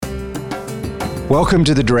Welcome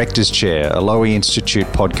to the Director's Chair, a Lowy Institute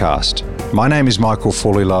podcast. My name is Michael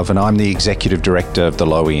Fullilove and I'm the Executive Director of the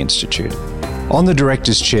Lowy Institute. On the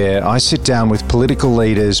Director's Chair, I sit down with political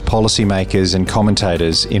leaders, policymakers and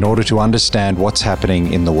commentators in order to understand what's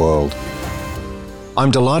happening in the world.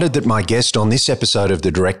 I'm delighted that my guest on this episode of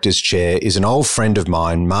the Director's Chair is an old friend of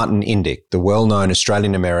mine, Martin Indyk, the well-known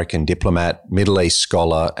Australian-American diplomat, Middle East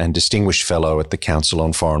scholar and distinguished fellow at the Council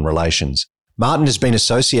on Foreign Relations. Martin has been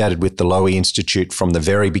associated with the Lowy Institute from the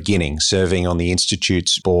very beginning, serving on the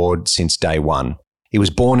Institute's board since day one. He was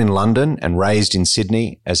born in London and raised in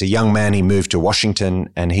Sydney. As a young man, he moved to Washington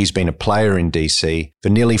and he's been a player in DC for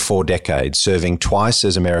nearly 4 decades, serving twice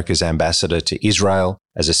as America's ambassador to Israel,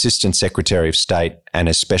 as Assistant Secretary of State and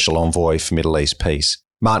as Special Envoy for Middle East Peace.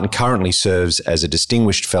 Martin currently serves as a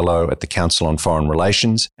distinguished fellow at the Council on Foreign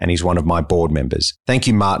Relations and he's one of my board members. Thank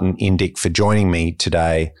you, Martin Indyk, for joining me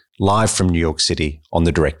today live from New York City on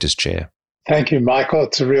the Director's Chair. Thank you, Michael.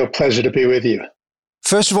 It's a real pleasure to be with you.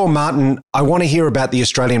 First of all, Martin, I want to hear about the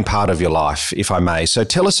Australian part of your life, if I may. So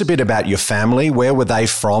tell us a bit about your family. Where were they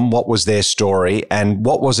from? What was their story? And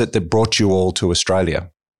what was it that brought you all to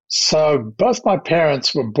Australia? So both my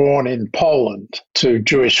parents were born in Poland to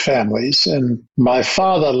Jewish families, and my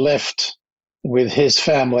father left with his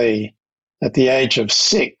family at the age of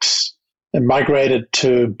 6 and migrated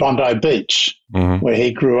to Bondi Beach, where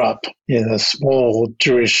he grew up in a small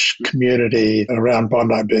Jewish community around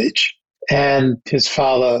Bondi Beach. And his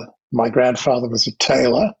father, my grandfather, was a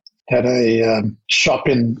tailor, had a shop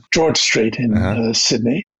in George Street in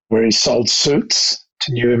Sydney, where he sold suits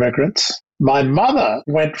to new immigrants. My mother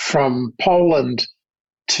went from Poland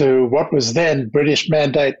to what was then British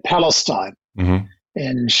Mandate Palestine.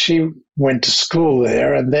 And she went to school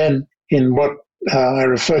there. And then in what I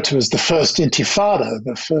refer to as the first Intifada,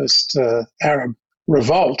 the first Arab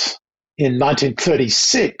revolt in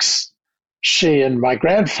 1936, she and my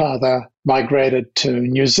grandfather migrated to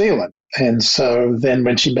New Zealand. And so then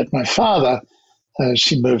when she met my father,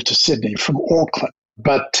 she moved to Sydney from Auckland.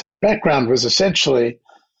 But background was essentially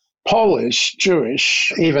Polish,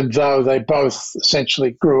 Jewish, even though they both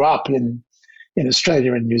essentially grew up in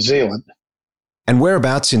Australia and New Zealand. And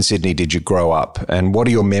whereabouts in Sydney did you grow up? And what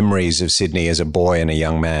are your memories of Sydney as a boy and a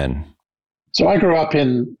young man? So I grew up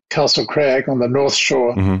in Castle Crag on the north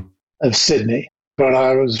shore of Sydney, but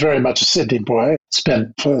I was very much a Sydney boy. Spent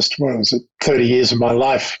first, 30 years of my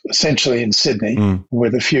life essentially in Sydney,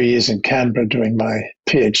 with a few years in Canberra doing my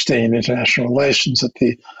PhD in international relations at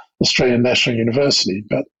the Australian National University.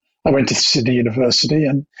 But I went to Sydney University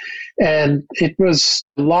and it was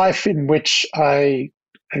life in which I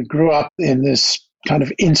grew up in this kind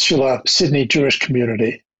of insular Sydney Jewish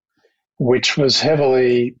community, which was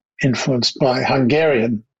heavily influenced by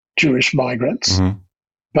Hungarian Jewish migrants.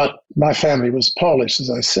 But my family was Polish, as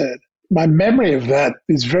I said. My memory of that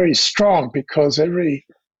is very strong because every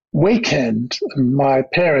weekend, my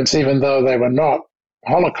parents, even though they were not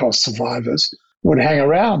Holocaust survivors, would hang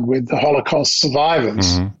around with the Holocaust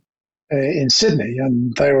survivors in Sydney.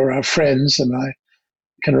 And they were our friends. And I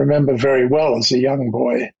can remember very well as a young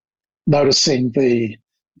boy noticing the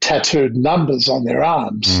tattooed numbers on their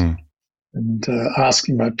arms and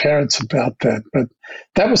asking my parents about that. But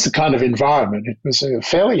that was the kind of environment. It was a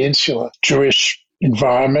fairly insular Jewish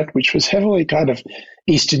environment, which was heavily kind of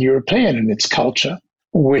Eastern European in its culture,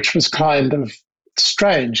 which was kind of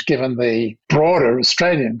strange given the broader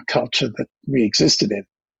Australian culture that we existed in.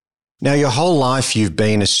 Now, your whole life you've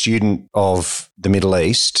been a student of the Middle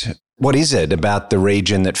East. What is it about the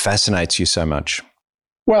region that fascinates you so much?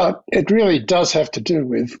 Well, it really does have to do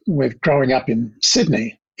with growing up in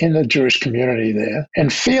Sydney, in the Jewish community there,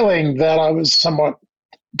 and feeling that I was somewhat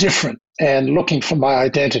different and looking for my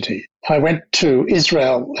identity. I went to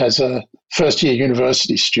Israel as a first-year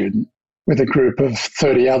university student with a group of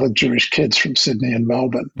 30 other Jewish kids from Sydney and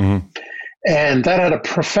Melbourne. And that had a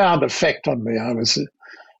profound effect on me. I was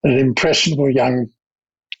an impressionable young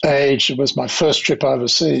age. It was my first trip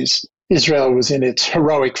overseas. Israel was in its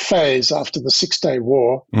heroic phase after the Six-Day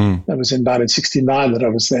War. That was in 1969 that I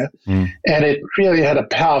was there. And it really had a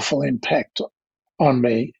powerful impact on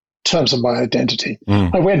me in terms of my identity.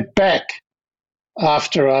 I went back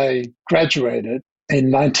after I graduated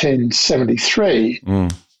in 1973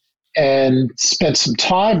 and spent some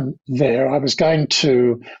time there. I was going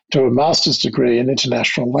to do a master's degree in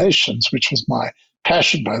international relations, which was my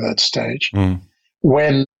passion by that stage,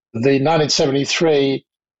 when the 1973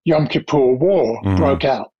 Yom Kippur War broke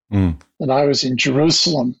out. And I was in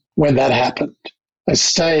Jerusalem when that happened. I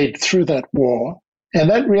stayed through that war. And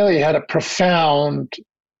that really had a profound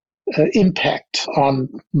impact on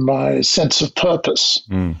my sense of purpose.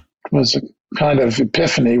 It was a kind of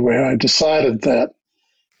epiphany where I decided that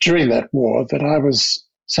during that war that I was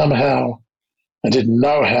somehow, I didn't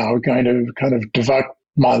know how, going to kind of devote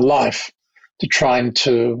my life to trying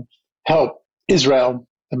to help Israel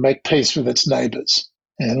and make peace with its neighbors.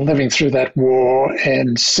 And living through that war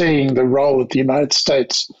and seeing the role that the United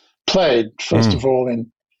States played, first of all,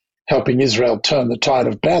 in helping Israel turn the tide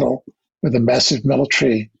of battle with a massive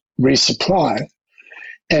military resupply.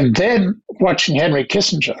 And then watching Henry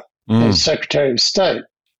Kissinger, as Secretary of State,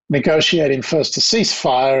 negotiating first a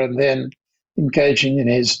ceasefire and then engaging in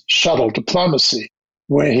his shuttle diplomacy,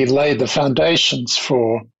 where he laid the foundations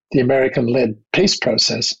for the American-led peace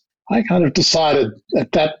process. I kind of decided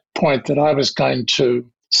at that point that I was going to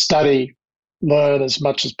study, learn as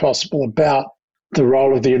much as possible about the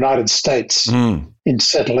role of the United States in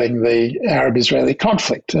settling the Arab-Israeli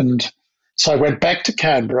conflict. And so I went back to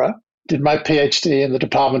Canberra, did my PhD in the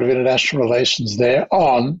Department of International Relations there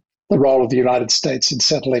on the role of the United States in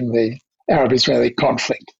settling the Arab-Israeli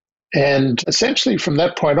conflict. And essentially from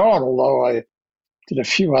that point on, although I did a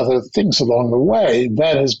few other things along the way,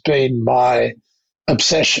 that has been my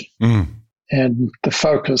obsession and the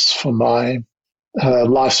focus for my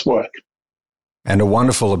life's work. And a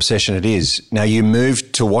wonderful obsession it is. Now, you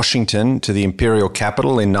moved to Washington, to the imperial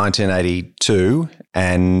capital in 1982.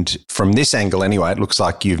 And from this angle anyway, it looks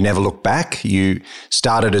like you've never looked back. You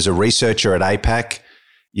started as a researcher at AIPAC.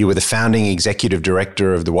 You were the founding executive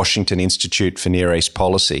director of the Washington Institute for Near East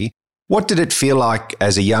Policy. What did it feel like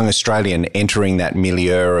as a young Australian entering that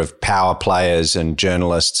milieu of power players and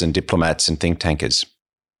journalists and diplomats and think tankers?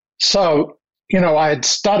 So, I had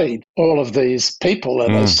studied all of these people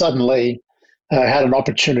and I suddenly had an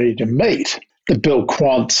opportunity to meet the Bill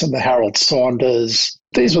Quants and the Harold Saunders.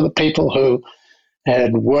 These were the people who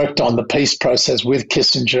had worked on the peace process with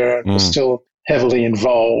Kissinger and were still heavily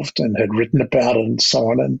involved and had written about it and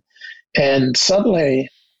so on. And suddenly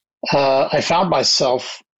I found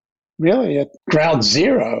myself really at ground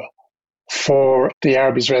zero for the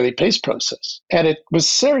Arab-Israeli peace process. And it was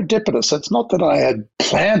serendipitous. It's not that I had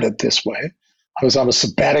planned it this way. I was on a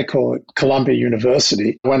sabbatical at Columbia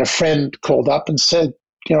University when a friend called up and said,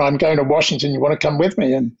 I'm going to Washington. You want to come with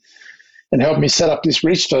me and help me set up this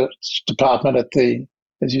research department at the,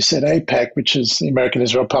 as you said, AIPAC, which is the American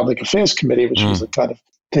Israel Public Affairs Committee, which was the kind of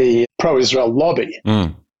the pro-Israel lobby,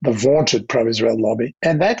 the vaunted pro-Israel lobby.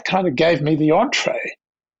 And that kind of gave me the entree.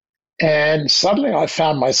 And suddenly I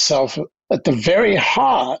found myself at the very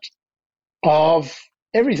heart of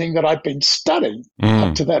everything that I'd been studying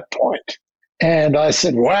up to that point. And I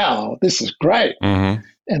said, wow, this is great. And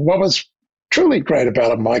what was truly great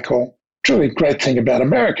about it, Michael, truly great thing about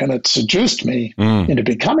America, and it seduced me into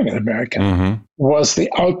becoming an American, was the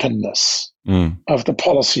openness of the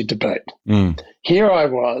policy debate. Here I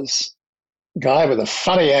was, a guy with a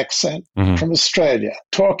funny accent from Australia,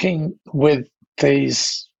 talking with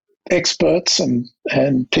these experts and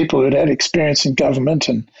people who'd had experience in government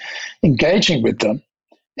and engaging with them.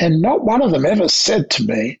 And not one of them ever said to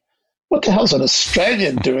me, what the hell's an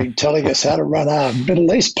Australian doing telling us how to run our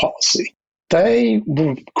Middle East policy? They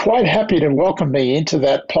were quite happy to welcome me into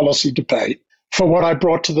that policy debate for what I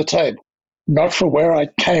brought to the table, not for where I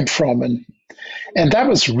came from. And that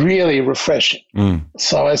was really refreshing.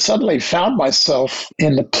 So I suddenly found myself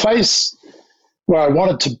in the place where I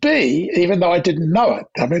wanted to be, even though I didn't know it.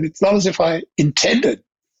 I mean, it's not as if I intended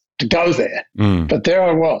to go there, but there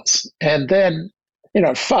I was. And then,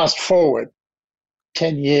 fast forward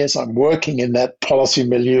 10 years, I'm working in that policy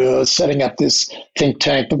milieu, setting up this think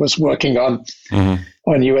tank that was working on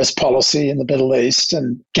US policy in the Middle East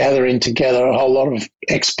and gathering together a whole lot of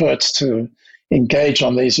experts to engage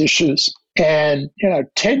on these issues. And,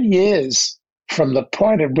 10 years from the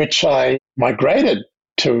point at which I migrated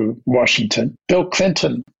to Washington, Bill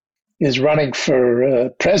Clinton is running for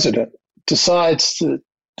president, decides that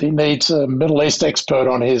he needs a Middle East expert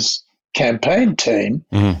on his campaign team,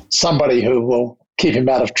 somebody who will keep him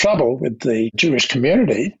out of trouble with the Jewish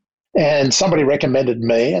community. And somebody recommended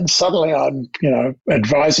me, and suddenly I'm,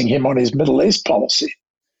 advising him on his Middle East policy.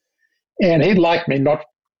 And he liked me not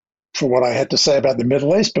for what I had to say about the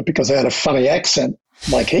Middle East, but because I had a funny accent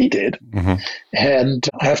like he did. And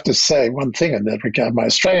I have to say one thing in that regard, my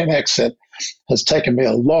Australian accent has taken me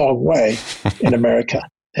a long way in America,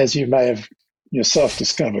 as you may have yourself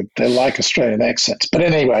discovered. They like Australian accents. But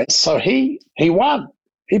anyway, so he won.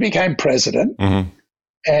 He became president,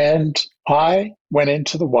 and I went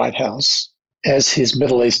into the White House as his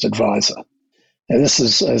Middle East advisor. And this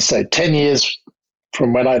is, as I say, 10 years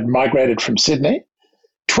from when I'd migrated from Sydney,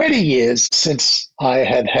 20 years since I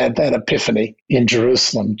had had that epiphany in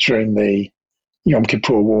Jerusalem during the Yom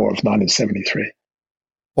Kippur War of 1973.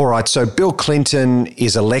 All right, so Bill Clinton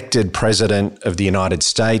is elected President of the United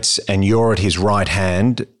States and you're at his right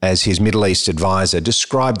hand as his Middle East advisor.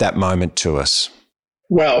 Describe that moment to us.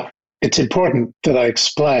 Well, it's important that I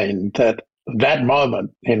explain that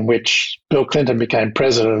moment in which Bill Clinton became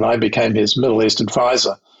president and I became his Middle East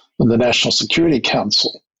advisor in the National Security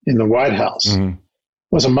Council in the White House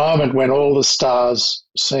was a moment when all the stars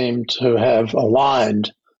seemed to have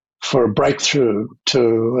aligned for a breakthrough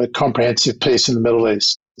to a comprehensive peace in the Middle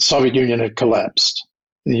East. The Soviet Union had collapsed.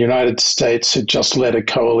 The United States had just led a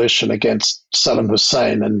coalition against Saddam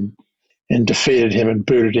Hussein and defeated him and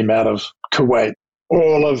booted him out of Kuwait.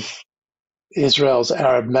 All of Israel's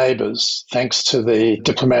Arab neighbors, thanks to the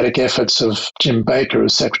diplomatic efforts of Jim Baker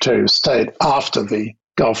as Secretary of State after the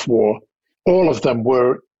Gulf War, all of them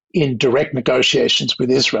were in direct negotiations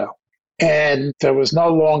with Israel. And there was no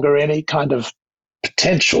longer any kind of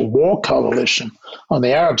potential war coalition on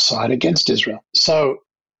the Arab side against Israel. So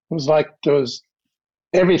it was like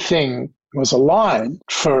everything was aligned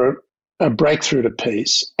for a breakthrough to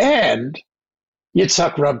peace. And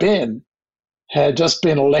Yitzhak Rabin had just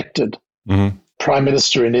been elected prime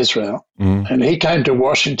minister in Israel. And he came to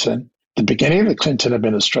Washington at the beginning of the Clinton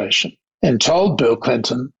administration and told Bill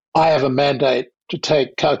Clinton, I have a mandate to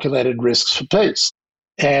take calculated risks for peace.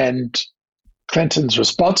 And Clinton's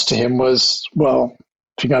response to him was, well,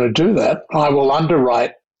 if you're going to do that, I will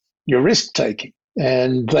underwrite your risk-taking.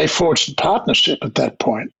 And they forged a partnership at that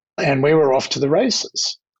point, and we were off to the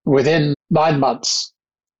races. Within 9 months,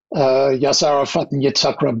 Yasser Arafat and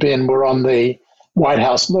Yitzhak Rabin were on the White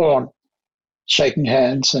House lawn shaking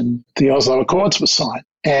hands, and the Oslo Accords were signed.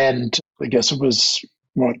 And I guess it was,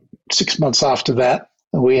 6 months after that,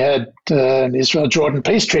 we had an Israel-Jordan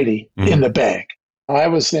peace treaty in the bag. I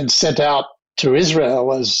was then sent out to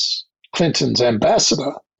Israel as Clinton's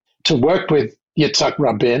ambassador to work with Yitzhak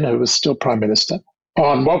Rabin, who was still prime minister,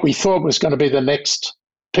 on what we thought was going to be the next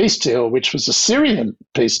peace deal, which was a Syrian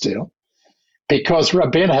peace deal, because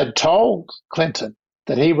Rabin had told Clinton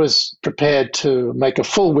that he was prepared to make a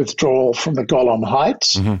full withdrawal from the Golan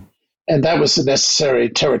Heights, and that was the necessary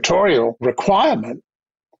territorial requirement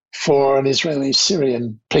for an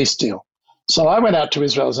Israeli-Syrian peace deal. So I went out to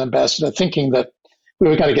Israel as ambassador thinking that we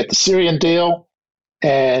were going to get the Syrian deal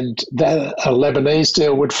and that a Lebanese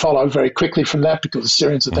deal would follow very quickly from that because the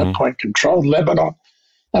Syrians at that point controlled Lebanon,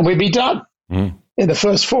 and we'd be done. In the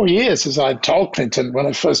first 4 years, as I told Clinton when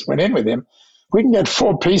I first went in with him, we can get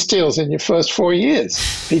 4 peace deals in your first 4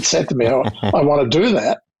 years. He'd said to me, I want to do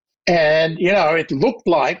that. And, it looked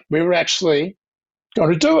like we were actually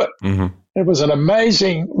going to do it. It was an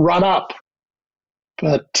amazing run-up.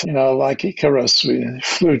 But, like Icarus, we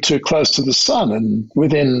flew too close to the sun. And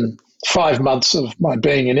within 5 months of my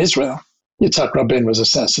being in Israel, Yitzhak Rabin was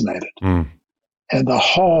assassinated. And the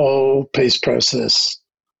whole peace process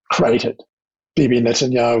cratered. Bibi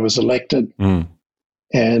Netanyahu was elected.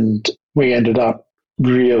 And we ended up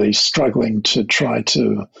really struggling to try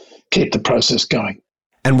to keep the process going.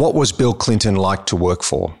 And what was Bill Clinton like to work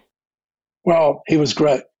for? Well, he was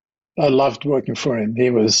great. I loved working for him. He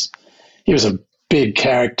was a big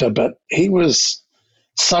character, but he was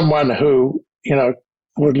someone who,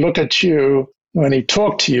 would look at you when he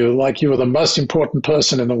talked to you like you were the most important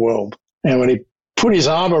person in the world. And when he put his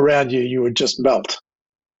arm around you, you would just melt.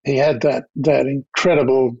 He had that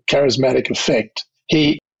incredible charismatic effect.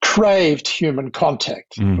 He craved human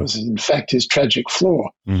contact. It was, in fact, his tragic flaw,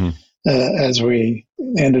 as we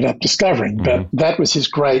ended up discovering. But that was his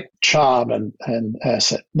great charm and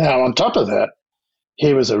asset. Now, on top of that,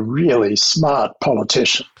 he was a really smart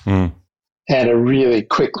politician and a really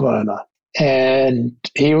quick learner. And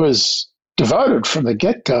he was devoted from the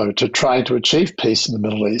get-go to trying to achieve peace in the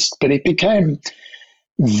Middle East. But he became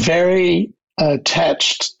very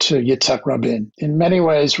attached to Yitzhak Rabin. In many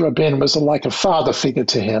ways, Rabin was like a father figure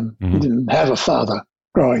to him. He didn't have a father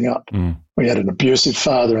growing up. We had an abusive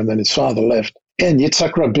father, and then his father left. And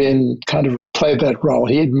Yitzhak Rabin kind of played that role.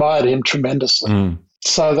 He admired him tremendously.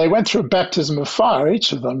 So they went through a baptism of fire,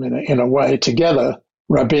 each of them in a way together.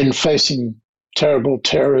 Rabin facing terrible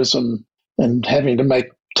terrorism and having to make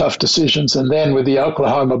tough decisions. And then with the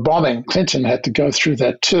Oklahoma bombing, Clinton had to go through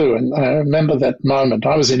that too. And I remember that moment.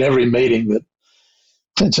 I was in every meeting that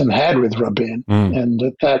Clinton had with Rabin. And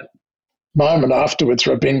at that moment afterwards,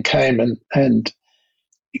 Rabin came and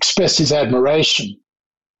expressed his admiration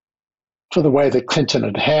for the way that Clinton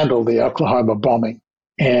had handled the Oklahoma bombing.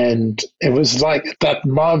 And it was like that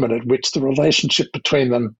moment at which the relationship between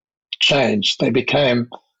them changed. They became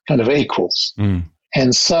kind of equals.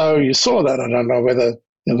 And so you saw that. I don't know whether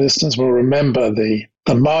your listeners will remember the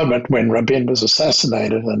moment when Rabin was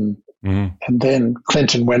assassinated and Mm. And then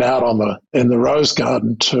Clinton went out in the Rose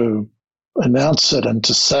Garden to announce it and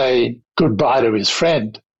to say goodbye to his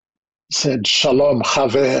friend. He said, Shalom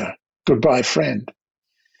Chaver, goodbye, friend.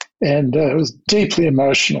 And it was a deeply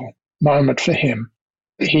emotional moment for him.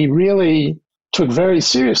 He really took very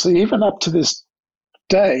seriously, even up to this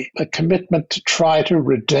day, a commitment to try to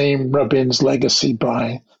redeem Rabin's legacy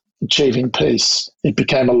by achieving peace. It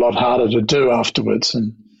became a lot harder to do afterwards,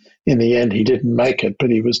 and in the end he didn't make it,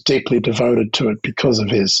 but he was deeply devoted to it because of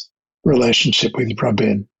his relationship with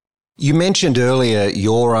Rabin. You mentioned earlier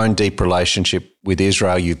your own deep relationship with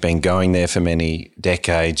Israel. You've been going there for many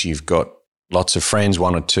decades. You've got lots of friends,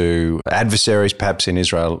 one or two adversaries perhaps in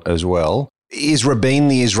Israel as well. Is Rabin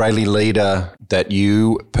the Israeli leader that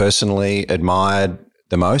you personally admired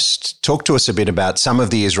the most? Talk to us a bit about some of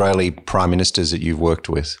the Israeli prime ministers that you've worked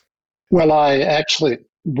with. Well, I actually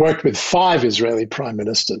worked with 5 Israeli prime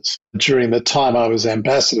ministers during the time I was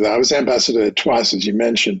ambassador. I was ambassador twice, as you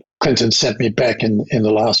mentioned. Clinton sent me back in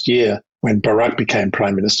the last year when Barak became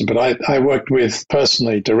prime minister. But I worked with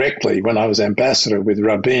personally, directly, when I was ambassador, with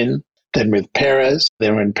Rabin, then with Peres.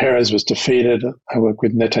 Then when Peres was defeated, I worked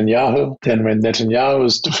with Netanyahu. Then when Netanyahu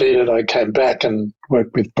was defeated, I came back and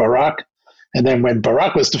worked with Barak. And then when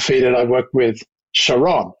Barak was defeated, I worked with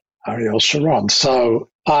Sharon, Ariel Sharon. So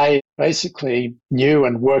I basically knew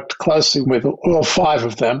and worked closely with all 5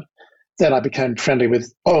 of them. Then I became friendly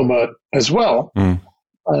with Olmert as well.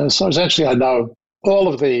 So essentially I know all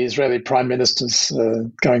of the Israeli prime ministers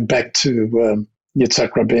going back to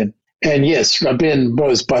Yitzhak Rabin. And yes, Rabin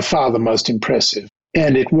was by far the most impressive.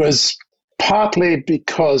 And it was partly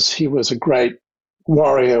because he was a great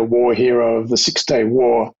warrior, war hero of the Six-Day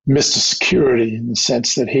War, Mr. Security, in the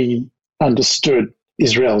sense that he understood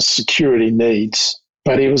Israel's security needs.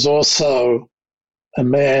 But he was also a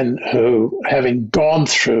man who, having gone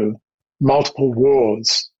through multiple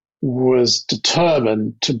wars, was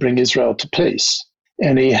determined to bring Israel to peace.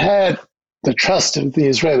 And he had the trust of the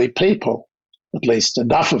Israeli people, at least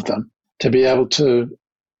enough of them, to be able to,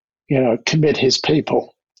 commit his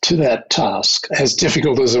people to that task, as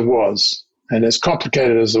difficult as it was and as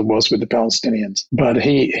complicated as it was with the Palestinians. But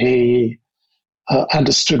he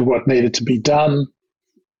understood what needed to be done,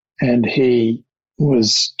 and he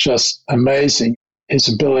was just amazing. His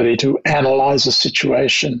ability to analyze a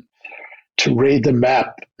situation, to read the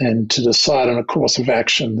map, and to decide on a course of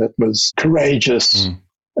action that was courageous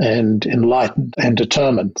and enlightened and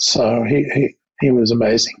determined. So he was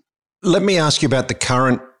amazing. Let me ask you about the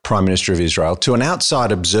current Prime Minister of Israel. To an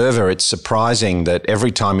outside observer, it's surprising that every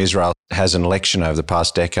time Israel has an election over the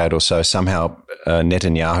past decade or so, somehow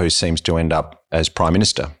Netanyahu seems to end up as Prime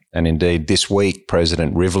Minister. And indeed, this week,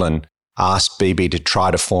 President Rivlin asked Bibi to try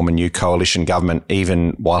to form a new coalition government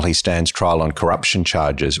even while he stands trial on corruption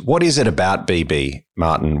charges. What is it about Bibi,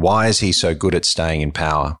 Martin? Why is he so good at staying in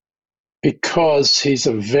power? Because he's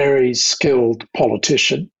a very skilled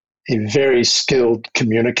politician, a very skilled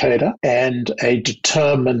communicator, and a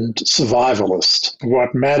determined survivalist.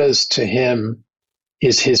 What matters to him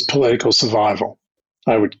is his political survival.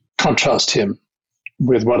 I would contrast him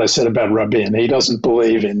with what I said about Rabin. He doesn't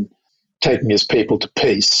believe in taking his people to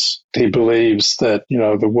peace. He believes that,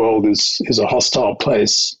 the world is a hostile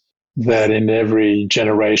place, that in every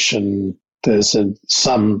generation there's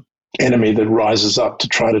some enemy that rises up to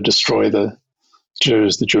try to destroy the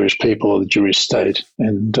Jews, the Jewish people, or the Jewish state,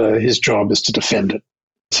 and his job is to defend it.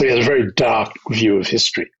 So he has a very dark view of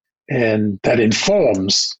history, and that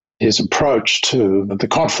informs his approach to the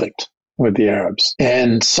conflict with the Arabs.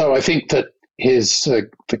 And so I think that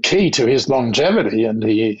the key to his longevity, and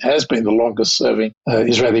he has been the longest-serving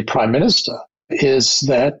Israeli prime minister, is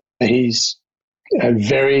that he's a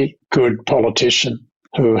very good politician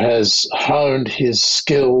who has honed his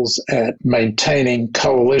skills at maintaining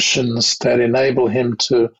coalitions that enable him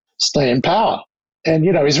to stay in power. And,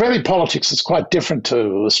 Israeli politics is quite different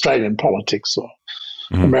to Australian politics or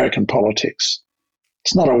American politics.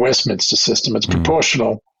 It's not a Westminster system. It's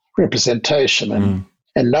proportional representation,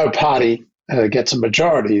 and no party gets a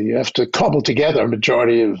majority. You have to cobble together a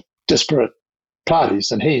majority of disparate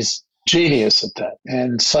parties, and he's genius at that.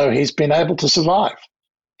 And so he's been able to survive.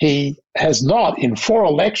 He has not, in 4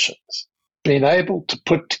 elections, been able to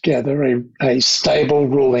put together a stable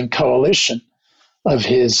ruling coalition of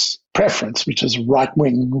his preference, which is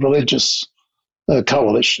right-wing religious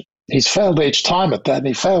coalition. He's failed each time at that, and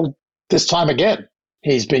he failed this time again.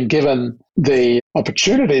 He's been given the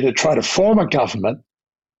opportunity to try to form a government,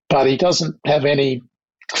 but he doesn't have any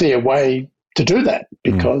clear way to do that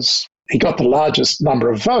because he got the largest number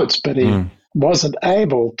of votes, but he wasn't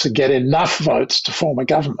able to get enough votes to form a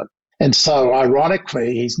government. And so,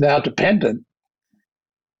 ironically, he's now dependent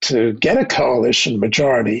to get a coalition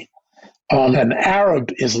majority on an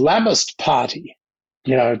Arab Islamist party.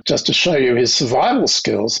 Just to show you his survival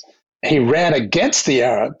skills, he ran against the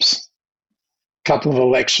Arabs a couple of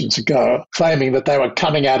elections ago, claiming that they were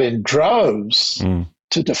coming out in droves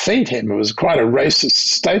to defeat him. It was quite a racist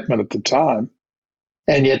statement at the time.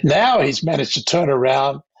 And yet now he's managed to turn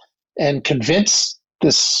around and convince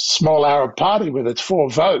this small Arab party with its 4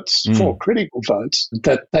 critical votes,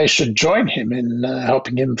 that they should join him in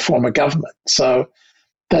helping him form a government. So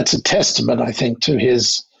that's a testament, I think, to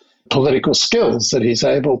his political skills, that he's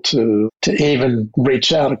able to even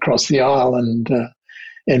reach out across the aisle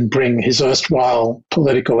and bring his erstwhile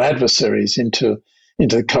political adversaries into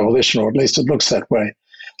the coalition, or at least it looks that way.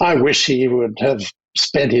 I wish he would have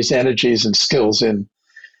spent his energies and skills in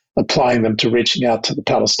applying them to reaching out to the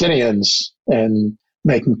Palestinians and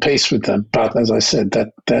making peace with them. But as I said,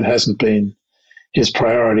 that hasn't been his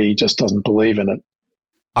priority. He just doesn't believe in it.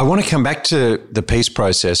 I want to come back to the peace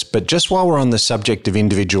process, but just while we're on the subject of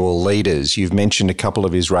individual leaders, you've mentioned a couple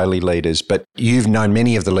of Israeli leaders, but you've known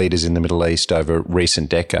many of the leaders in the Middle East over recent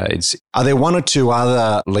decades. Are there one or two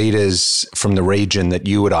other leaders from the region that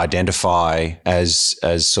you would identify as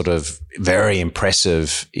sort of very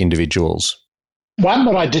impressive individuals? One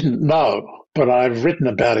that I didn't know, but I've written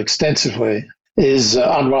about extensively, is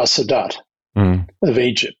Anwar Sadat of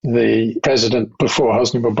Egypt, the president before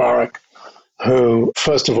Hosni Mubarak, who,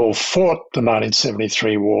 first of all, fought the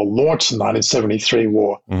 1973 war, launched the 1973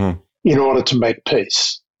 war in order to make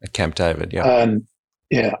peace. At Camp David, yeah.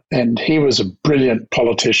 And he was a brilliant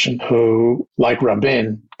politician who, like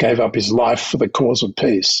Rabin, gave up his life for the cause of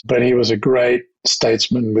peace. But he was a great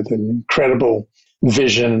statesman with an incredible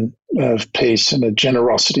vision of peace and a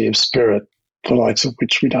generosity of spirit, the likes of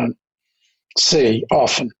which we don't see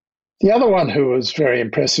often. The other one who was very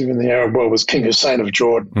impressive in the Arab world was King Hussein of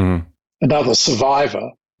Jordan. Another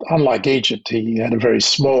survivor. Unlike Egypt, he had a very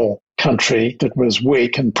small country that was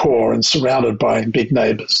weak and poor and surrounded by big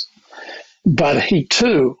neighbors. But he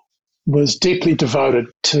too was deeply devoted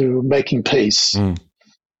to making peace.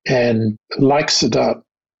 And like Sadat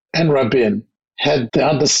and Rabin, had the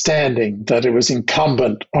understanding that it was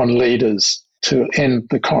incumbent on leaders to end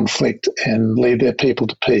the conflict and lead their people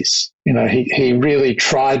to peace. He really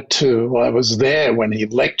tried to, I was there when he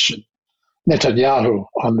lectured Netanyahu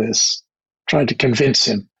on this, tried to convince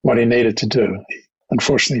him what he needed to do. He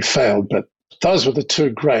unfortunately failed, but those were the two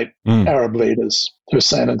great Arab leaders,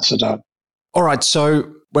 Hussein and Sadat. All right,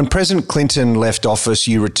 so when President Clinton left office,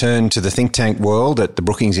 you returned to the think tank world at the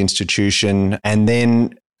Brookings Institution, and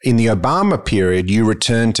then in the Obama period, you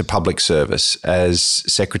returned to public service as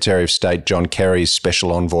Secretary of State John Kerry's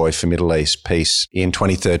Special Envoy for Middle East Peace in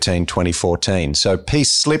 2013-2014. So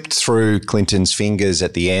peace slipped through Clinton's fingers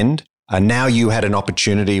at the end. And now you had an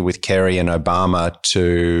opportunity with Kerry and Obama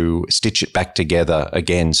to stitch it back together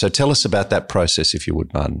again. So tell us about that process, if you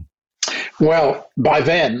would, Martin. Well, by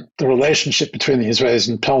then, the relationship between the Israelis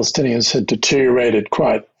and Palestinians had deteriorated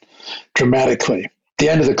quite dramatically. At the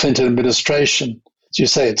end of the Clinton administration, as you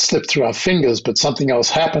say, it slipped through our fingers, but something else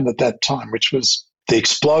happened at that time, which was the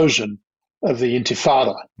explosion of the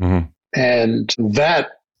Intifada. And that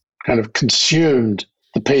kind of consumed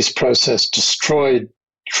the peace process, destroyed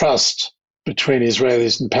trust between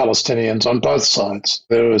Israelis and Palestinians on both sides.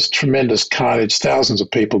 There was tremendous carnage. Thousands of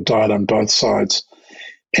people died on both sides.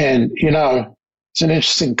 And, it's an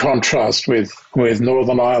interesting contrast with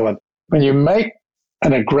Northern Ireland. When you make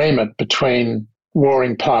an agreement between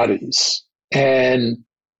warring parties and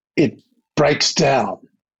it breaks down,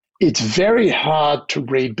 it's very hard to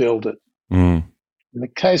rebuild it. In the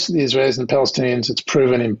case of the Israelis and Palestinians, it's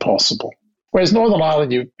proven impossible. Whereas Northern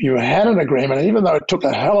Ireland, you had an agreement, even though it took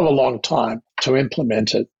a hell of a long time to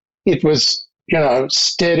implement it, it was,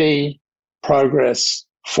 steady progress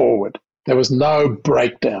forward. There was no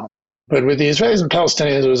breakdown. But with the Israelis and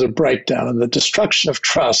Palestinians, there was a breakdown, and the destruction of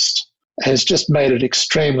trust has just made it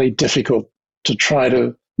extremely difficult to try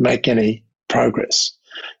to make any progress,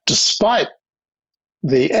 despite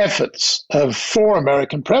the efforts of 4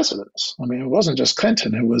 American presidents. I mean, it wasn't just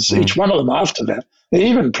Clinton, it was each one of them after that.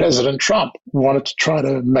 Even President Trump wanted to try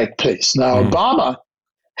to make peace. Now, Obama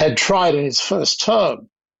had tried in his first term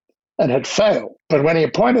and had failed. But when he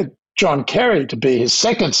appointed John Kerry to be his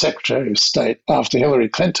second Secretary of State after Hillary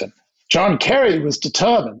Clinton, John Kerry was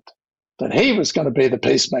determined that he was going to be the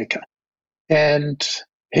peacemaker. And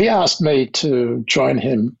he asked me to join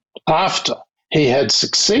him after he had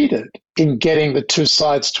succeeded in getting the two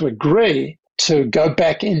sides to agree to go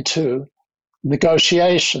back into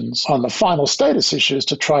negotiations on the final status issues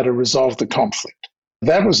to try to resolve the conflict.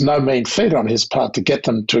 That was no mean feat on his part to get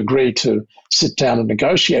them to agree to sit down and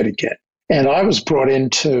negotiate again. And I was brought in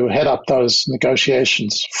to head up those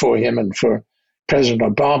negotiations for him and for President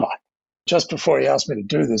Obama. Just before he asked me to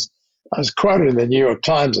do this, I was quoted in the New York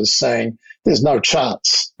Times as saying, there's no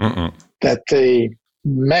chance that the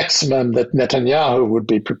maximum that Netanyahu would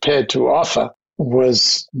be prepared to offer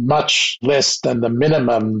was much less than the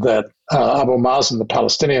minimum that Abu Mazen, the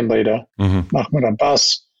Palestinian leader, Mahmoud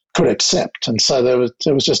Abbas, could accept. And so there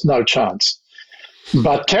was just no chance.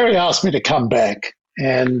 But Kerry asked me to come back,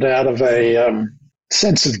 and out of a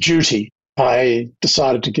sense of duty, I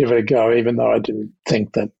decided to give it a go, even though I didn't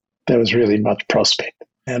think that there was really much prospect.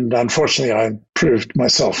 And unfortunately, I proved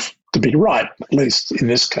myself to be right, at least in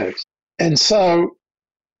this case. And so,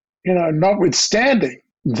 notwithstanding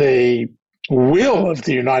the will of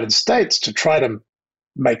the United States to try to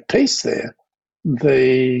make peace there,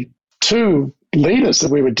 the two leaders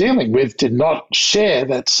that we were dealing with did not share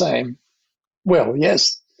that same will.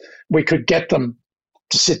 Yes, we could get them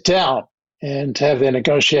to sit down and have their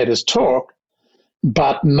negotiators talk,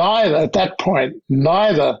 but at that point,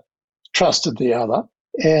 neither trusted the other.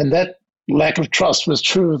 And that lack of trust was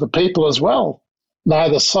true of the people as well.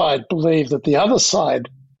 Neither side believed that the other side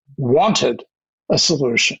wanted a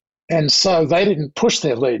solution. And so they didn't push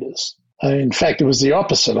their leaders. In fact, it was the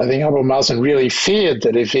opposite. I think Abu Mazen really feared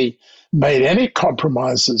that if he made any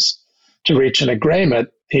compromises to reach an agreement,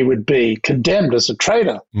 he would be condemned as a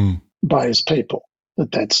traitor by his people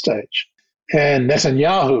at that stage. And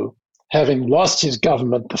Netanyahu, having lost his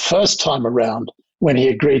government the first time around when he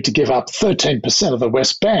agreed to give up 13% of the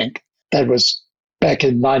West Bank, that was back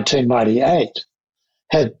in 1998,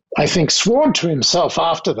 had, I think, sworn to himself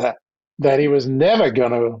after that he was never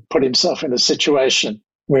going to put himself in a situation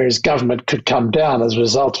where his government could come down as a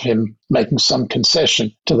result of him making some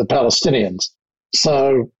concession to the Palestinians.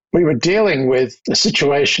 So we were dealing with a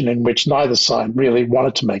situation in which neither side really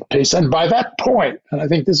wanted to make peace. And by that point, and I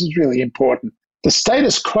think this is really important, the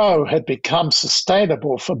status quo had become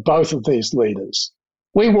sustainable for both of these leaders.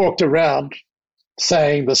 We walked around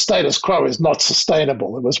saying the status quo is not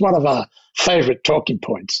sustainable. It was one of our favorite talking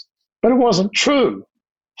points. But it wasn't true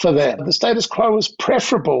for them. The status quo was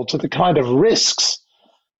preferable to the kind of risks,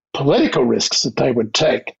 political risks, that they would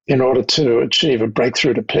take in order to achieve a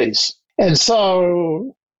breakthrough to peace. And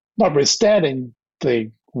so, notwithstanding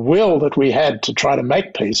the will that we had to try to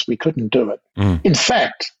make peace, we couldn't do it. In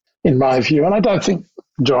fact, in my view, and I don't think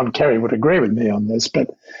John Kerry would agree with me on this, but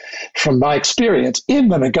from my experience in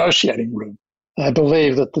the negotiating room, I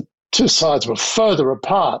believe that the two sides were further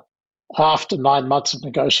apart after 9 months of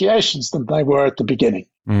negotiations than they were at the beginning.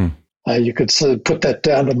 You could sort of put that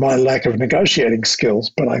down to my lack of negotiating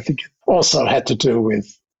skills, but I think it also had to do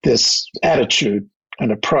with this attitude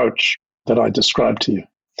and approach that I described to you.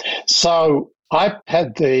 So I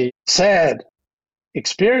had the sad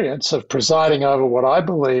experience of presiding over what I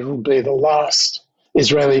believe will be the last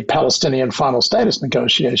Israeli-Palestinian final status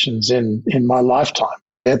negotiations in my lifetime.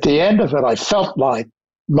 At the end of it, I felt like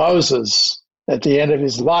Moses at the end of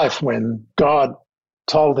his life when God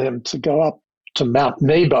told him to go up to Mount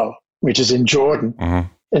Nebo, which is in Jordan,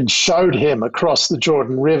 and showed him across the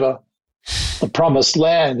Jordan River the promised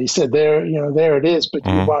land. He said, there it is, but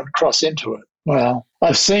you won't cross into it. Well,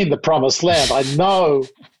 I've seen the promised land. I know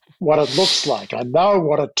what it looks like. I know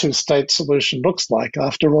what a two-state solution looks like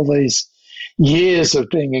after all these years of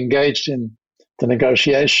being engaged in the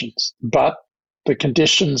negotiations. But the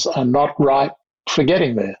conditions are not right for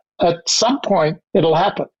getting there. At some point, it'll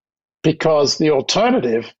happen because the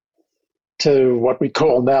alternative to what we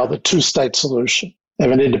call now the two-state solution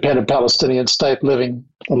of an independent Palestinian state living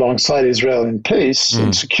alongside Israel in peace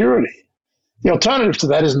and security, the alternative to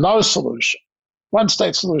that is no solution.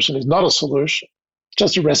 One-state solution is not a solution,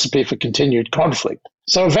 just a recipe for continued conflict.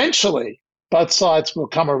 So eventually, both sides will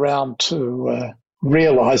come around to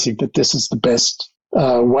realizing that this is the best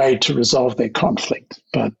way to resolve their conflict.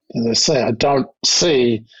 But as I say, I don't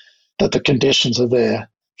see that the conditions are there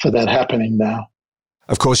for that happening now.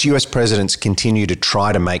 Of course, US presidents continue to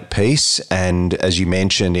try to make peace. And as you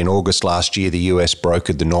mentioned, in August last year, the US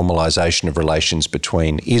brokered the normalization of relations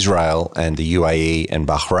between Israel and the UAE and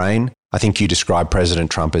Bahrain. I think you described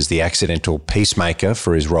President Trump as the accidental peacemaker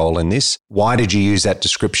for his role in this. Why did you use that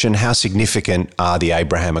description? How significant are the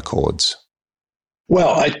Abraham Accords? Well,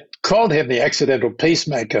 I called him the accidental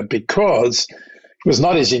peacemaker because it was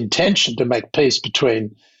not his intention to make peace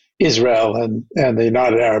between Israel and the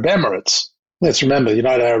United Arab Emirates. Let's remember, the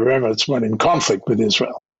United Arab Emirates weren't in conflict with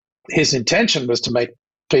Israel. His intention was to make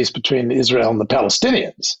peace between Israel and the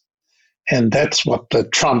Palestinians. And that's what the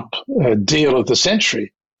Trump deal of the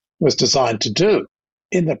century was designed to do.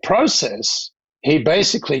 In the process, he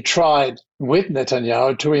basically tried with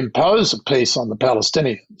Netanyahu to impose a peace on the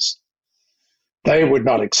Palestinians. they would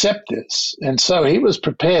not accept this. And so he was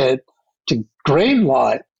prepared to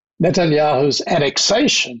greenlight Netanyahu's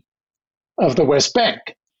annexation of the West Bank.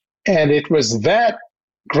 And it was that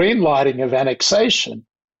greenlighting of annexation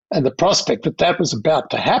and the prospect that that was about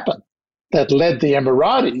to happen that led the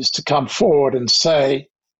Emiratis to come forward and say,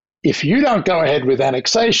 if you don't go ahead with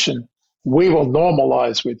annexation, we will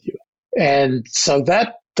normalize with you. And so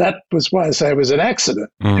that was why I say it was an accident.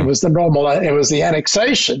 It was the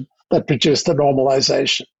annexation that produced the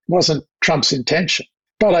normalization. It wasn't Trump's intention.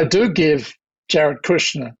 But I do give Jared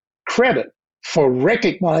Kushner credit for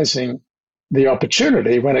recognizing the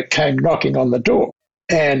opportunity when it came knocking on the door.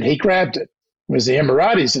 And he grabbed it. It was the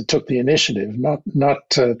Emiratis that took the initiative, not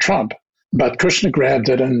Trump. But Kushner grabbed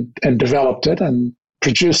it and developed it and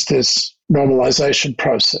produced this normalization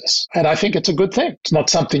process. And I think it's a good thing. It's not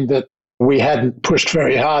something that we hadn't pushed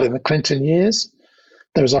very hard in the Clinton years.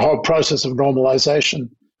 There was a whole process of normalization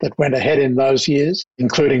that went ahead in those years,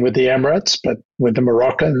 including with the Emirates, but with the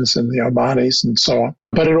Moroccans and the Omanis and so on.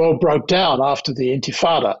 But it all broke down after the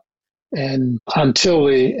Intifada. And until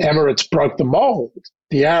the Emirates broke the mold,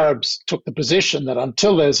 the Arabs took the position that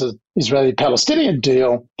until there's an Israeli-Palestinian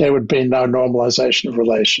deal, there would be no normalization of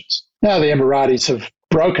relations. Now the Emiratis have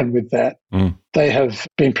broken with that. They have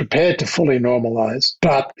been prepared to fully normalize,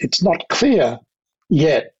 but it's not clear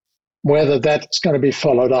yet whether that's going to be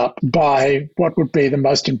followed up by what would be the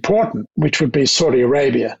most important, which would be Saudi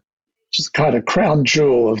Arabia, which is the kind of crown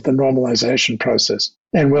jewel of the normalization process.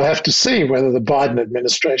 And we'll have to see whether the Biden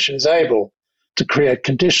administration is able to create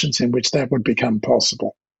conditions in which that would become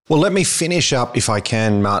possible. Well, let me finish up, if I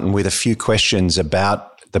can, Martin, with a few questions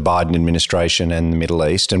about the Biden administration and the Middle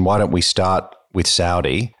East. And why don't we start with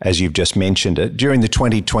Saudi, as you've just mentioned it. During the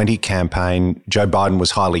 2020 campaign, Joe Biden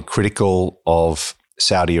was highly critical of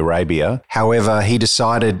Saudi Arabia. However, he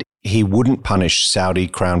decided he wouldn't punish Saudi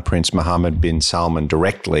Crown Prince Mohammed bin Salman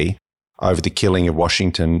directly over the killing of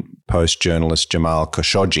Washington Post journalist Jamal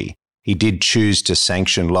Khashoggi. He did choose to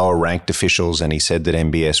sanction lower-ranked officials, and he said that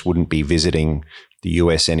MBS wouldn't be visiting the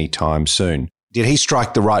US anytime soon. Did he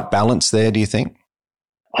strike the right balance there, do you think?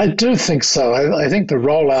 I do think so. I think the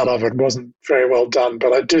rollout of it wasn't very well done,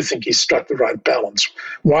 but I do think he struck the right balance.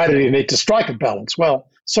 Why did he need to strike a balance? Well,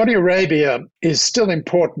 Saudi Arabia is still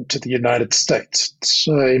important to the United States. Its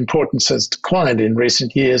importance has declined in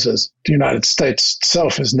recent years as the United States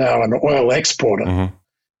itself is now an oil exporter,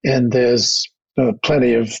 and there's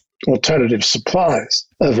plenty of alternative supplies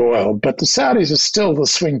of oil. But the Saudis are still the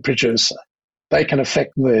swing producer. They can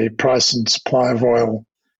affect the price and supply of oil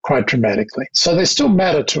quite dramatically. So they still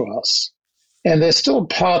matter to us, and they're still a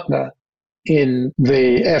partner in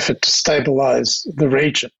the effort to stabilize the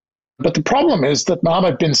region. But the problem is that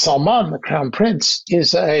Mohammed bin Salman, the Crown Prince,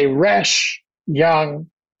 is a rash, young,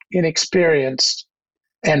 inexperienced,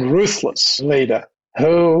 and ruthless leader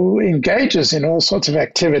who engages in all sorts of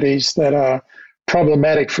activities that are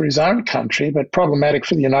problematic for his own country, but problematic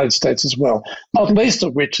for the United States as well, not least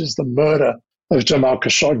of which is the murder of Jamal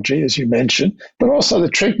Khashoggi, as you mentioned, but also the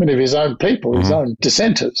treatment of his own people, his own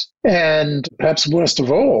dissenters. And perhaps worst of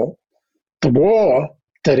all, the war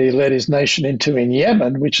that he led his nation into in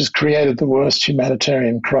Yemen, which has created the worst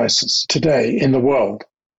humanitarian crisis today in the world.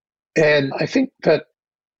 And I think that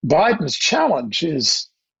Biden's challenge is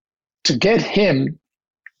to get him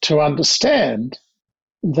to understand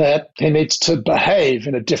that he needs to behave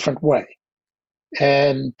in a different way.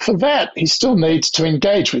 And for that, he still needs to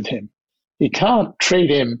engage with him. He can't treat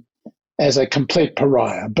him as a complete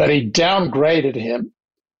pariah, but he downgraded him.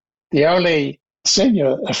 The only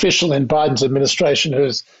senior official in Biden's administration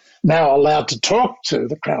who's now allowed to talk to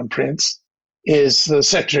the Crown Prince is the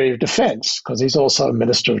Secretary of Defense, because he's also a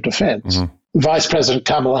Minister of Defense. Vice President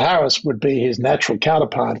Kamala Harris would be his natural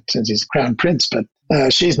counterpart since he's Crown Prince, but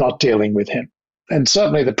she's not dealing with him. And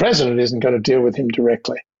certainly the president isn't going to deal with him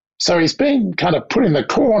directly. So he's been kind of put in the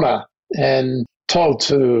corner and told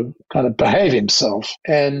to kind of behave himself.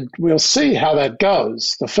 And we'll see how that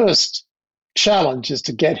goes. The first challenge is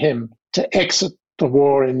to get him to exit the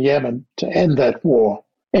war in Yemen, to end that war,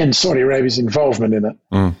 end Saudi Arabia's involvement in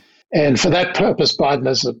it. And for that purpose, Biden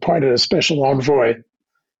has appointed a special envoy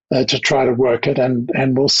to try to work it,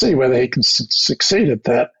 and we'll see whether he can succeed at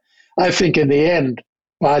that. I think in the end,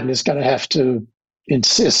 Biden is going to have to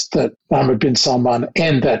insist that Mohammed bin Salman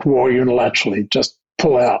end that war unilaterally, just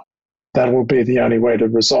pull out. That will be the only way to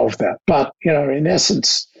resolve that. But, in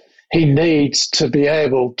essence, he needs to be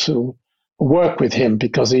able to work with him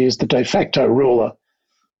because he is the de facto ruler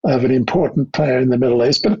of an important player in the Middle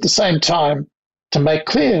East, but at the same time, to make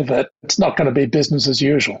clear that it's not going to be business as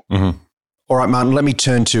usual. All right, Martin, let me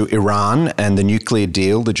turn to Iran and the nuclear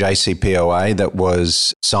deal, the JCPOA, that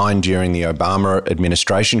was signed during the Obama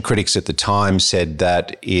administration. Critics at the time said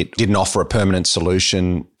that it didn't offer a permanent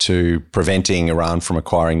solution to preventing Iran from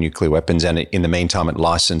acquiring nuclear weapons, and in the meantime, it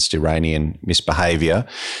licensed Iranian misbehaviour.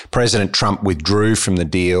 President Trump withdrew from the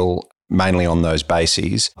deal mainly on those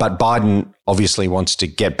bases. But Biden obviously wants to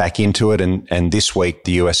get back into it, and this week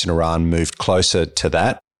the US and Iran moved closer to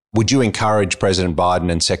that. Would you encourage President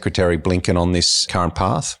Biden and Secretary Blinken on this current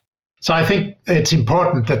path? So I think it's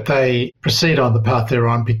important that they proceed on the path they're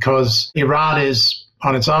on, because Iran is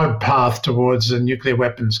on its own path towards a nuclear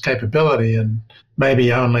weapons capability and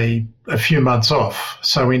maybe only a few months off.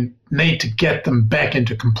 So we need to get them back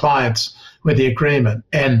into compliance with the agreement.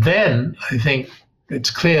 And then I think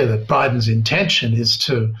it's clear that Biden's intention is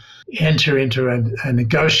to enter into a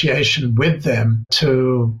negotiation with them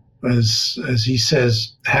to, as he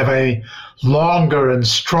says, have a longer and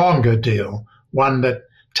stronger deal, one that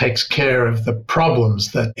takes care of the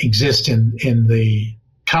problems that exist in the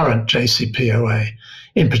current JCPOA,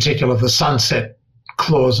 in particular the sunset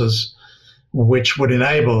clauses, which would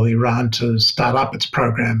enable Iran to start up its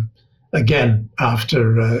program again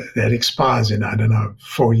after it expires in,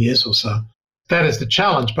 4 years or so. That is the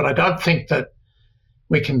challenge, but I don't think that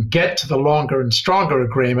we can get to the longer and stronger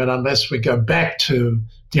agreement unless we go back to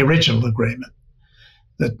the original agreement.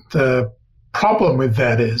 The problem with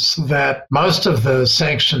that is that most of the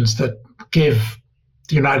sanctions that give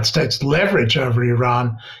the United States leverage over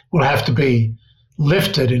Iran will have to be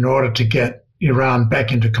lifted in order to get Iran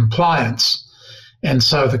back into compliance. And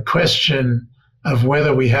so the question of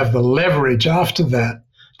whether we have the leverage after that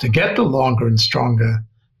to get the longer and stronger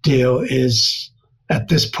deal is, at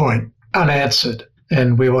this point, unanswered,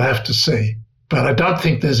 and we will have to see. But I don't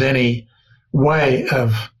think there's any way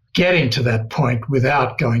of getting to that point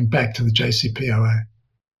without going back to the JCPOA.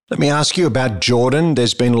 Let me ask you about Jordan.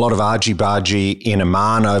 There's been a lot of argy-bargy in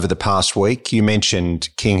Amman over the past week. You mentioned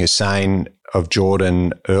King Hussein of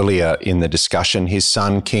Jordan earlier in the discussion. His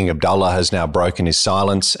son, King Abdullah, has now broken his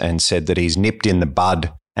silence and said that he's nipped in the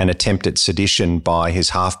bud an attempt at sedition by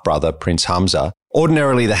his half-brother, Prince Hamza.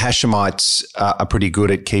 Ordinarily, the Hashemites are pretty good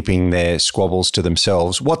at keeping their squabbles to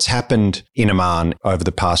themselves. What's happened in Amman over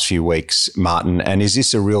the past few weeks, Martin, and is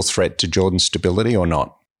this a real threat to Jordan's stability or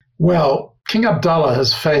not? Well, King Abdullah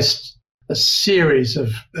has faced a series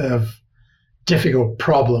of difficult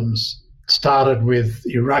problems. It started with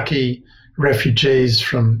Iraqi refugees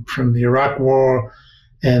from the Iraq War,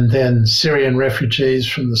 and then Syrian refugees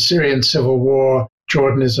from the Syrian civil war.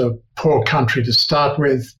 Jordan is a poor country to start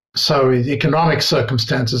with, so the economic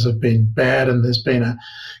circumstances have been bad, and there's been a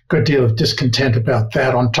good deal of discontent about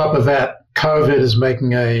that. On top of that, COVID is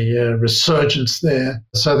making a resurgence there,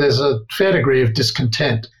 so there's a fair degree of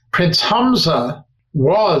discontent. Prince Hamza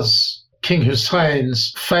was King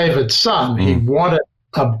Hussein's favoured son. He wanted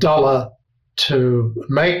Abdullah to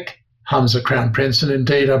make Hamza crown prince, and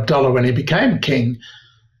indeed Abdullah, when he became king,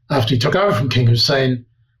 after he took over from King Hussein,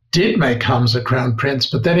 did make Hamza crown prince,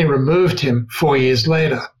 but then he removed him 4 years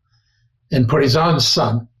later and put his own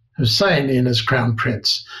son, Hussein, in as crown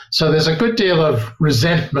prince. So there's a good deal of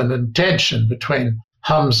resentment and tension between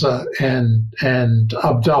Hamza and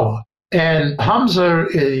Abdullah. And Hamza,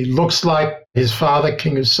 he looks like his father,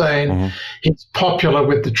 King Hussein. He's popular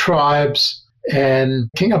with the tribes, and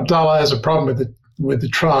King Abdullah has a problem with the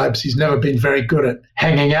tribes. He's never been very good at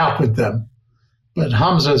hanging out with them, but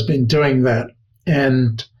Hamza has been doing that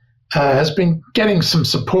and has been getting some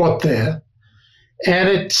support there. And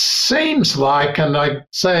it seems like, and I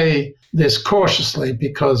say this cautiously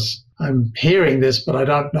because I'm hearing this, but I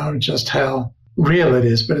don't know just how real it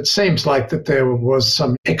is, but it seems like that there was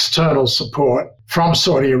some external support from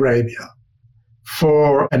Saudi Arabia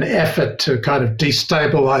for an effort to kind of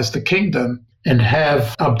destabilize the kingdom and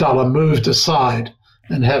have Abdullah moved aside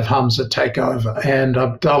and have Hamza take over. And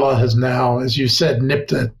Abdullah has now, as you said,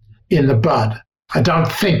 nipped it in the bud. I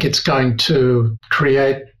don't think it's going to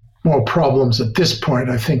create more problems at this point.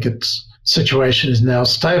 I think its situation is now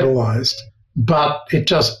stabilized, but it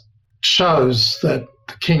just shows that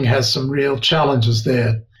the king has some real challenges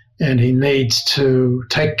there, and he needs to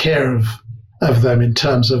take care of them in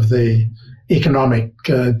terms of the economic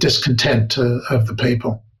discontent of the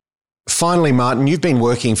people. Finally, Martin, you've been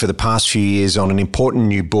working for the past few years on an important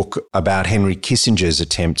new book about Henry Kissinger's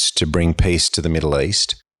attempts to bring peace to the Middle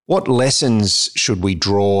East. What lessons should we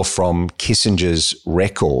draw from Kissinger's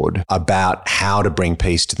record about how to bring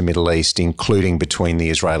peace to the Middle East, including between the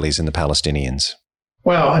Israelis and the Palestinians?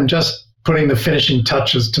 Well, I'm just putting the finishing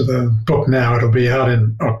touches to the book now. It'll be out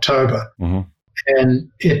in October. And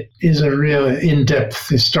it is a real in-depth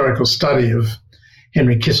historical study of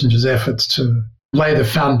Henry Kissinger's efforts to lay the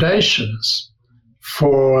foundations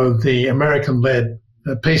for the American-led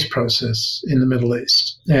peace process in the Middle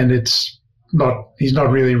East. And he's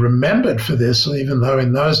not really remembered for this, even though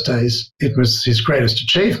in those days it was his greatest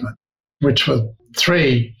achievement, which were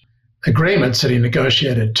 3 agreements that he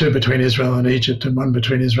negotiated, 2 between Israel and Egypt and 1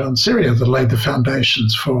 between Israel and Syria, that laid the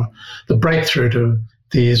foundations for the breakthrough to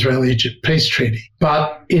the Israel-Egypt peace treaty.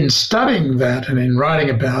 But in studying that and in writing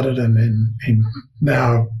about it and in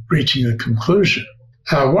now reaching a conclusion,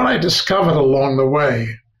 what I discovered along the way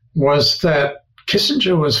was that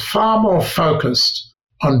Kissinger was far more focused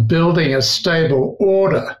on building a stable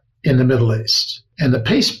order in the Middle East. And the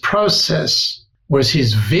peace process was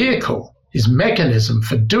his vehicle, his mechanism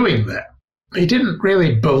for doing that. He didn't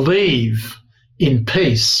really believe in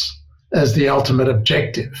peace as the ultimate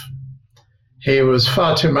objective. He was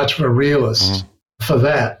far too much of a realist for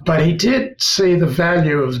that. But he did see the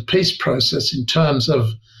value of the peace process in terms of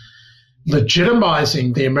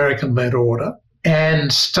legitimizing the American-led order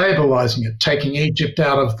and stabilizing it, taking Egypt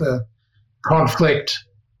out of the conflict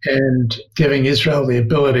and giving Israel the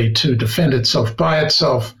ability to defend itself by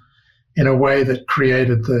itself in a way that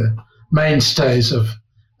created the mainstays of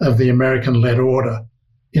the American-led order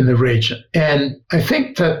in the region. And I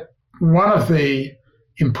think that one of the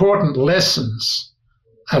important lessons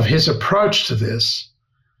of his approach to this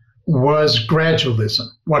was gradualism,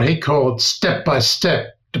 what he called step-by-step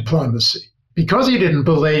diplomacy. Because he didn't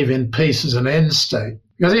believe in peace as an end state,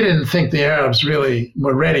 because he didn't think the Arabs really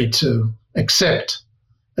were ready to accept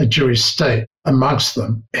a Jewish state amongst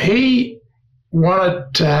them, he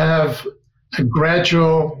wanted to have a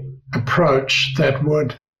gradual approach that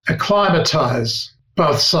would acclimatize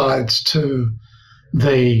both sides to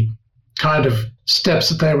the kind of steps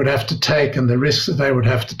that they would have to take and the risks that they would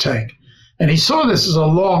have to take. And he saw this as a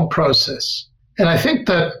long process. And I think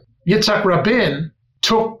that Yitzhak Rabin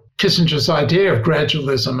took Kissinger's idea of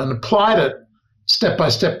gradualism and applied it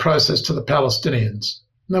step-by-step process to the Palestinians.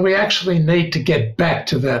 Now, we actually need to get back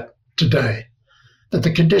to that today, that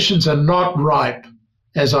the conditions are not ripe,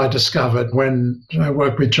 as I discovered when I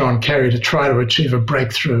worked with John Kerry to try to achieve a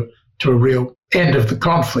breakthrough to a real end of the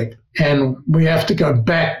conflict. And we have to go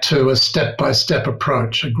back to a step-by-step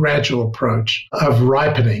approach, a gradual approach of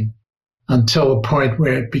ripening until a point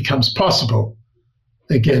where it becomes possible,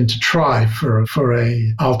 again, to try for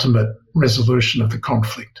a ultimate resolution of the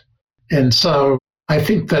conflict. And so I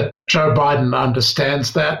think that Joe Biden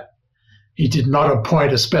understands that. He did not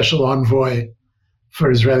appoint a special envoy for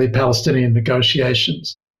Israeli-Palestinian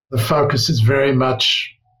negotiations. The focus is very much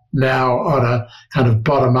now on a kind of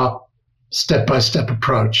bottom-up, step-by-step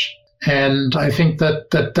approach. And I think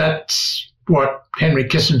that that's what Henry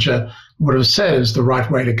Kissinger would have said is the right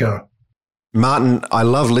way to go. Martin, I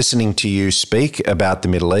love listening to you speak about the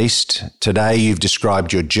Middle East. Today, you've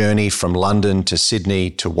described your journey from London to Sydney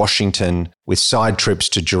to Washington, with side trips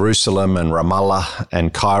to Jerusalem and Ramallah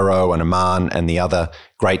and Cairo and Amman and the other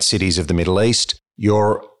great cities of the Middle East.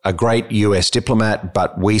 You're a great US diplomat,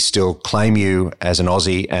 but we still claim you as an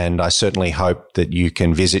Aussie, and I certainly hope that you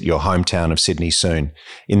can visit your hometown of Sydney soon.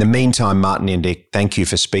 In the meantime, Martin Indyk, thank you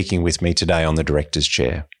for speaking with me today on the Director's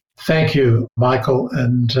Chair. Thank you, Michael,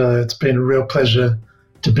 and it's been a real pleasure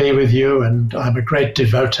to be with you, and I'm a great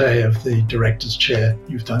devotee of the Director's Chair.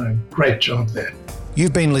 You've done a great job there.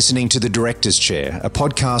 You've been listening to The Director's Chair, a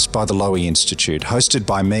podcast by the Lowy Institute, hosted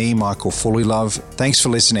by me, Michael Fullilove. Thanks for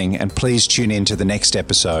listening, and please tune in to the next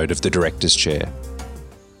episode of The Director's Chair.